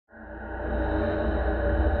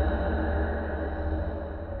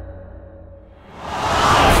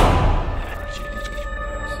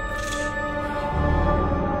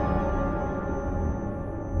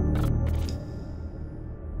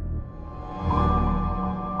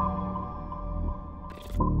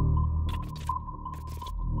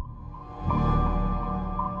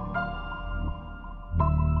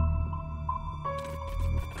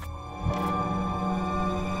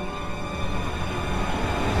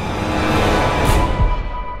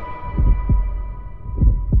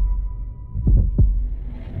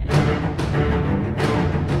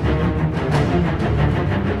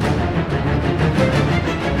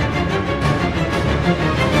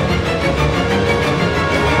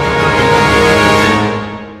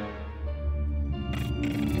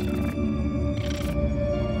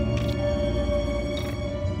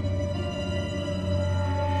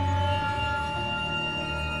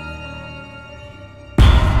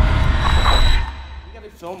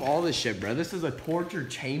Film all this shit, bro. This is a torture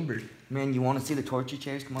chamber. Man, you want to see the torture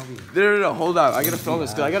chairs? Come over here. No, hold up. I gotta film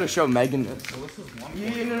this. I gotta show Megan this. So this is one.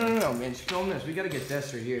 Yeah, no, man. Just film this. We gotta get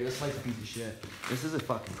this right here. This like a piece of shit. This is a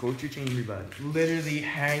fucking torture chamber, bud. Literally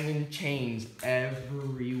hanging chains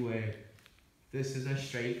everywhere. This is a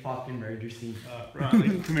straight fucking murder scene.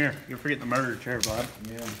 Riley, come here. You're forgetting the murder chair, bud.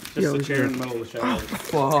 Yeah. Just the chair in the middle of the shower.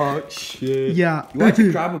 Fuck shit. Yeah. You want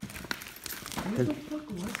to grab a... What the fuck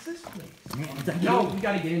was this place? No, we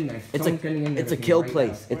gotta get in there. It's a kill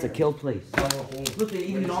place. It's a kill place. Look, they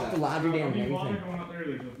even knocked the ladder down and Going everything. up there,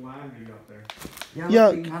 there's a ladder up there. Yeah,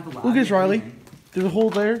 look, you have the look ladder at this, Riley. and everything. There's a hole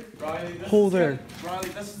there. Riley, Hole there. Riley,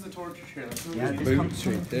 this is the torture chair. That's what Yeah, we this Boots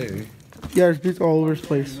right there. Yeah, there's bits all over this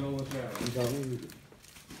place.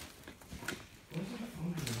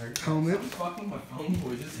 Helmet. I'm fucking my phone,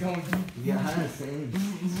 boys. It's going... Yeah, same.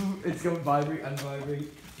 It's going vibrate, unvibrate.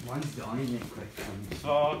 Mine's dying in quick.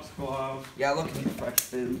 Socks, gloves. Yeah, look, need fresh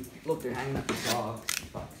food. Look, they're hanging up the socks.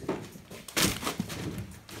 Fuck's sake.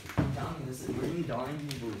 I'm telling you, this is really dying,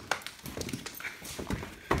 you boys.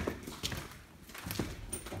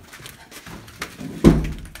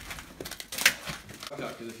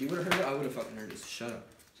 Because if you would have heard it, I would have fucking heard it. So shut up.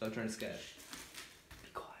 Stop trying to sketch. Be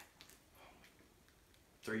quiet.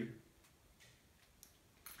 3.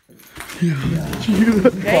 You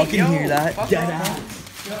Fucking hear that? Fuck Dead off. ass.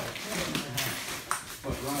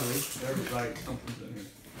 But Riley, there's like something's in here.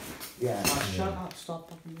 Yeah. Shut up. Stop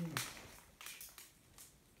fucking moving.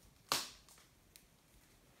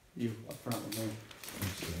 You up front with me.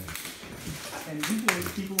 And you can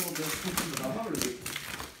keep a little bit of it up, or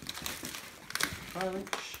Riley.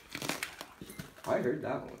 I heard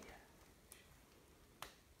that one.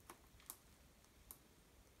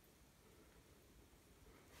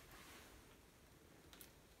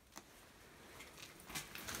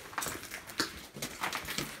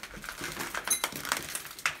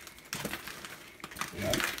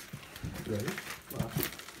 Ready?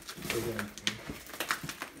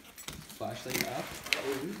 Flashlight up.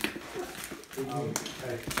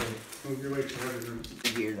 okay, so move your way toward the room.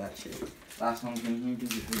 You hear that shit. Last one's in here,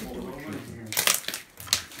 dude. You hear it.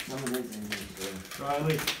 Someone is in here, too.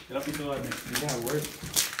 Riley, get up beside me. Yeah, where's...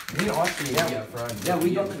 Me and Austin need to be up front. Yeah,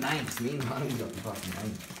 we got the knives. Me and Ronnie got the fucking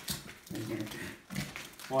knives. In here.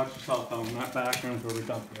 Watch yourself though, in that background where we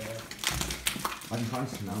dump it. I can try and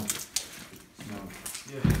smell it. Smell it.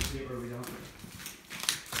 Yeah, see where we don't.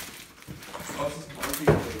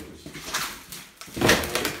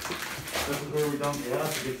 This is where we dump the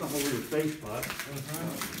ass to get something over your face, bud.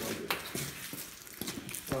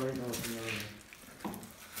 Sorry, no.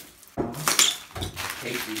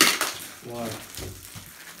 Casey. Why?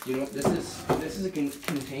 You know, this is a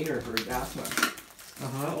container for a gas mask.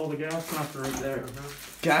 Oh, the gas mask right there.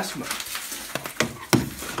 Gas mask.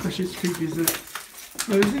 That shit's creepy, isn't it?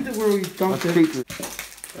 No, isn't it where we dumped it?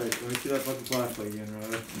 Alright, let me see that fucking flashlight again,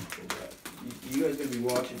 Riley. You guys gonna be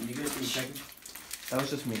watching. You guys gonna be checking. That was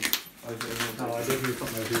just me. Oh, I did hear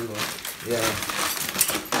something out here though. Yeah.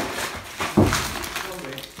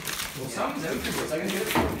 Well, something's out for this. I can get it.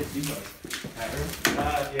 It's you guys.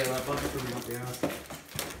 Yeah, that bucket for me up the ass.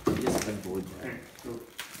 Just avoid that. Here, go.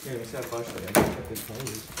 Yeah, it's that flashlight. I can check this phone.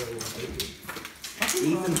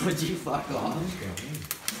 Ethan, would you fuck off?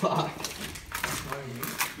 Fuck.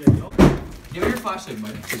 Give me your flashlight,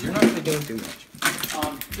 buddy, because you're not really doing too much.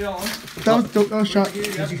 Dylan. That was shot.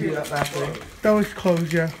 Did you hear that back there? That was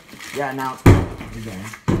closed, yeah. Yeah, now it's again.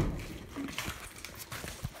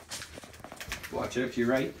 Watch it if you're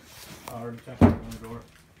right. I already checked on the door.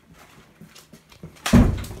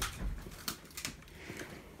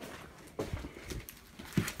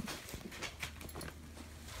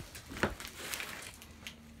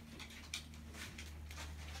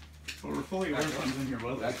 Well, we're fully aware something's in here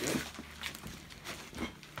with us. That's it.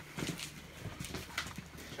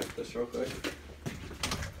 Check this real quick.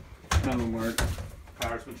 Nothing worked.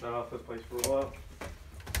 Power's been shut off this place for a while.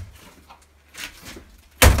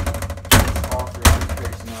 Authorized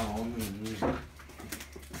personnel only music.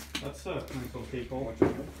 That's a nice little peephole.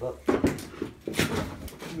 Look,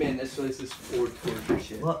 Man, this place is for torture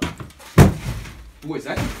shit. look. Boys,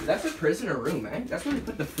 that's a prisoner room, man. That's where they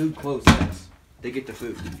put the food close. Yes. They get the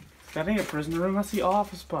food. That ain't a prisoner room, that's the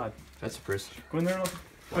office spot. That's a prisoner. Go in there and look.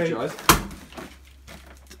 Watch your eyes.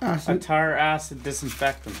 A Acid. tar acid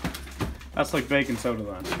disinfectant. That's like baking soda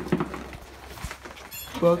then.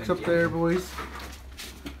 Bugs up there, boys.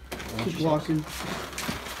 Keep walking.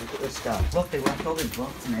 Look at this stuff. Look, they left all their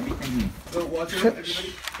books and everything. So watch it, Shut-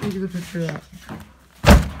 everybody. Look at the picture of that.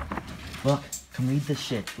 Look, come read this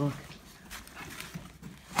shit. Look.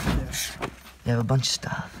 They have a bunch of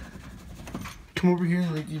stuff. Come over here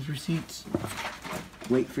and read these receipts.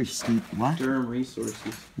 Wait for Snake. What? Durham Resources.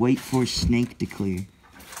 Wait for Snake to clear.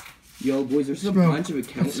 Yo, boys, there's a Smoke. bunch of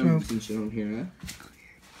account Smoke. numbers and shit on here, huh?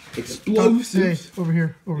 Explosives. Hey, over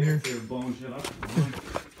here, over here. They're blowing shit up.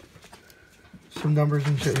 Some numbers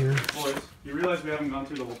and shit here. Boys, you realize we haven't gone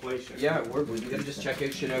through the whole place yet? Yeah, we're boys. We gotta just check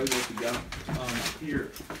out shit out as we go.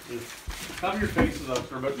 Here. Just cover your faces up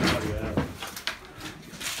for about nobody to have.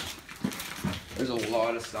 There's a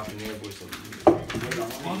lot of stuff in here, boys.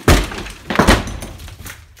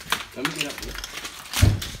 Let me get up here.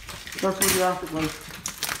 That's what you're after, buddy.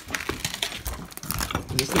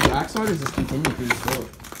 Is this the back side or is this continue through this door?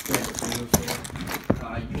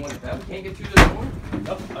 You want it that? We can't get through this door?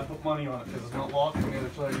 Yep, I put money on it because it's not locked from the other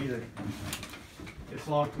side either. It's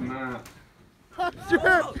locked from that.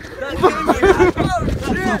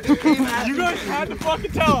 You guys had to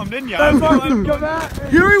fucking tell him, didn't you?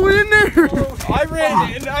 Here he went in there. I ran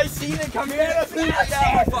it and I seen it come in.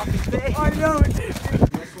 I know.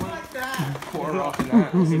 This one? Core rock and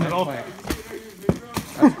that.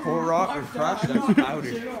 That's core rock or crushed. That's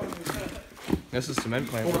powder. This is cement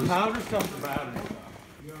plant. Well, the powder stuff's the battery stuff.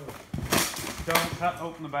 Don't cut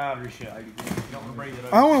open the battery shit. You don't want to break it I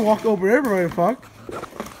up. don't want to walk over everybody, fuck.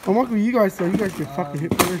 I'm walking with you guys so you guys get fucking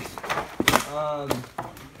hit first.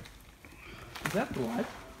 Is that blood?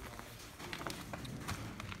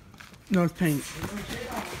 No, it's paint.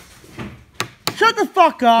 Shut the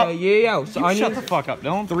fuck up! Yeah. So I Shut need the fuck up,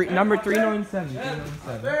 Dylan. number 397.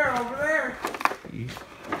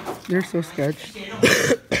 They're so sketch.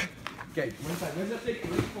 Okay, one side. Where's that thing?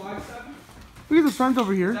 357? Look at the signs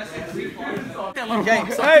over here. Okay,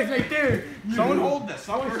 hey, dude. Someone hold this.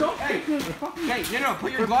 Hey, no,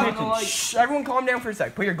 put your gloves on. Shh, everyone calm down for a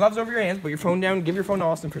sec. Put your gloves over your hands, put your phone down, give your phone to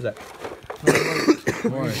Austin for a sec.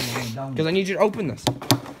 Because I need you to open this.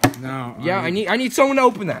 No. Yeah, I need someone to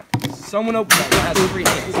open that. Someone open that. That has 3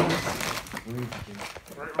 hands.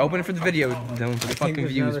 Open it for the video, Dylan, for the fucking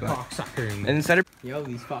views. And instead of Yo,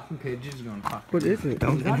 these fucking pigeons are gonna fuck. What is it?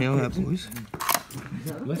 don't inhale that, boys.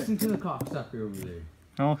 Listen to the cocksucker over there.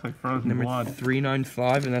 That looks like frozen Number blood.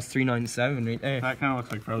 395, and that's 397 right there. That kind of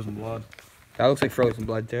looks like frozen blood. That looks like frozen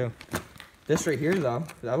blood too. This right here though,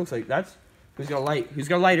 that looks like that's who's gonna light? Who's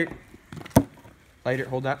gonna light it? Light it.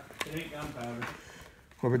 Hold that. It ain't gunpowder.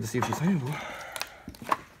 Over to see if she's lighting.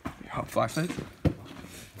 Oh, flashlight.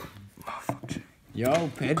 Oh fuck. Yo,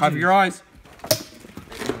 pigeons. Cover your eyes.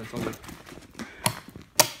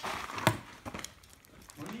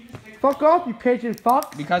 Fuck off, you pigeon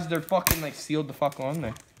fuck. Because they're fucking like sealed the fuck on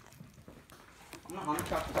there.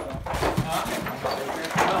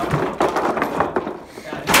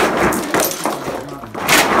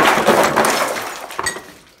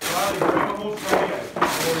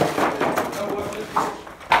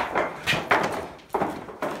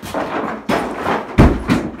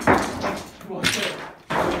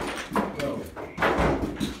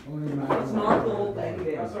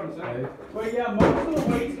 That's what I'm saying. But yeah, most of the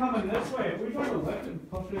weight's coming this way. If we try to lift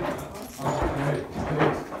and push it in that way.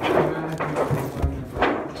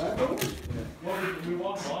 Well, we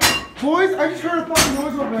walk by. Boys, I just heard a fucking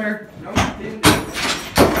noise over there.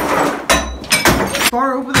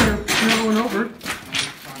 Far over there, never went over.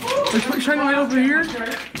 Let's shine a light over here.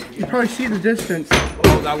 You probably see the distance.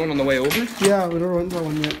 Oh, that one on the way over? Yeah, we don't run that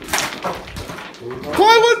one yet.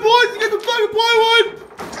 Plywood, boys! Get the fucking plywood!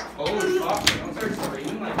 Oh fuck, don't start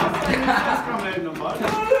screaming like that. That's coming in the mud.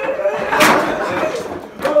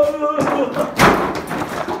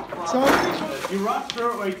 So, You rushed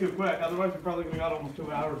through it way too quick, otherwise we probably got almost 2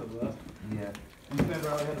 hours of this. Yeah. Instead,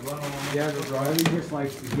 Riley had to run on. Yeah, but Riley just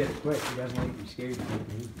likes to get it quick. He doesn't like to be scared.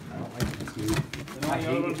 I don't like to be scared. And all the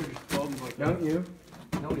other ones are just buildings like that. Don't you?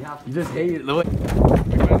 No, we have You just hate it, Louis.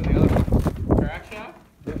 Crack shop?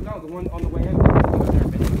 No, the one on the way in.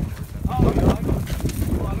 Oh, yeah, I know.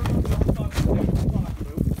 Well, I don't know what the fuck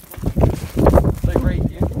Like right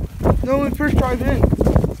here. no, when we first drive in.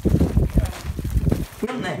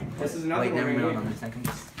 This is another Wait, one never right mind. here. On a second.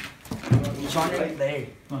 Sean, right there.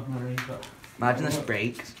 Imagine this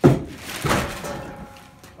breaks.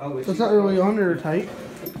 Oh, That's not really on there tight.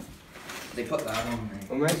 They put that on there.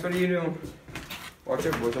 Well, Max, what are you doing? Watch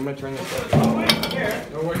out, boys. I'm gonna turn this up. Oh, wait, here.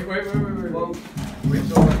 No, wait. Whoa. Wait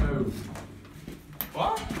till I move.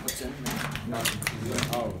 What? What's in there?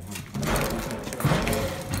 Oh.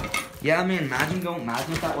 Yeah, I mean, imagine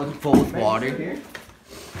if that wasn't full with water.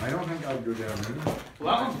 I don't think I'd go down there.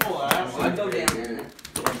 Well, that one's full of acid. I'd go down there and it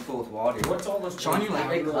wasn't full with water. What's all this? Sean, you live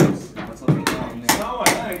right close. What's looking down there? No, I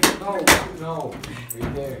think. No.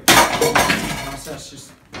 Right there. That's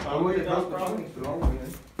just. Oh, wait, that's probably.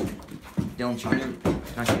 Dylan, Sean, can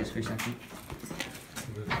I see this for a second?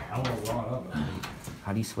 There's a hell of a lot of it.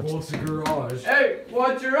 How do you switch Well, this? it's a garage. Hey,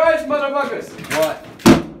 watch your eyes, motherfuckers! What?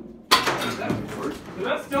 Did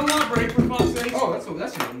that still not break for fuck's sake? Oh,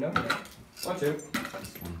 that's your window. Watch it.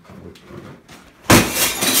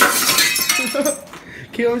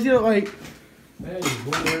 Okay, let's get it like. Hey, there's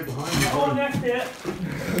one right behind you. Oh, next hit.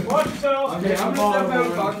 Watch yourself. Okay, I'm gonna step out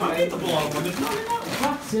and talk I hit the bottom one. There's not enough.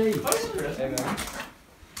 Fuck's sake. Oh, interesting.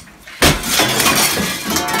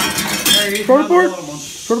 Shortboard?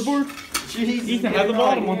 Shortboard? Jeez, Ethan, have the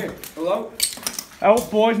bottom one. Hello? Oh,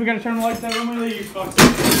 boys, we gotta turn the lights out when we leave. Fuck.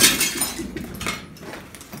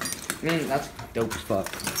 That's dope as fuck.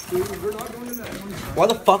 Why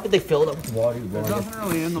the fuck did they fill it up with water? There's nothing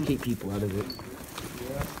really in them. Keep people out of it.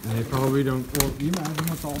 And they probably don't. Well, you imagine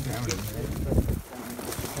what's all down in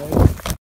there.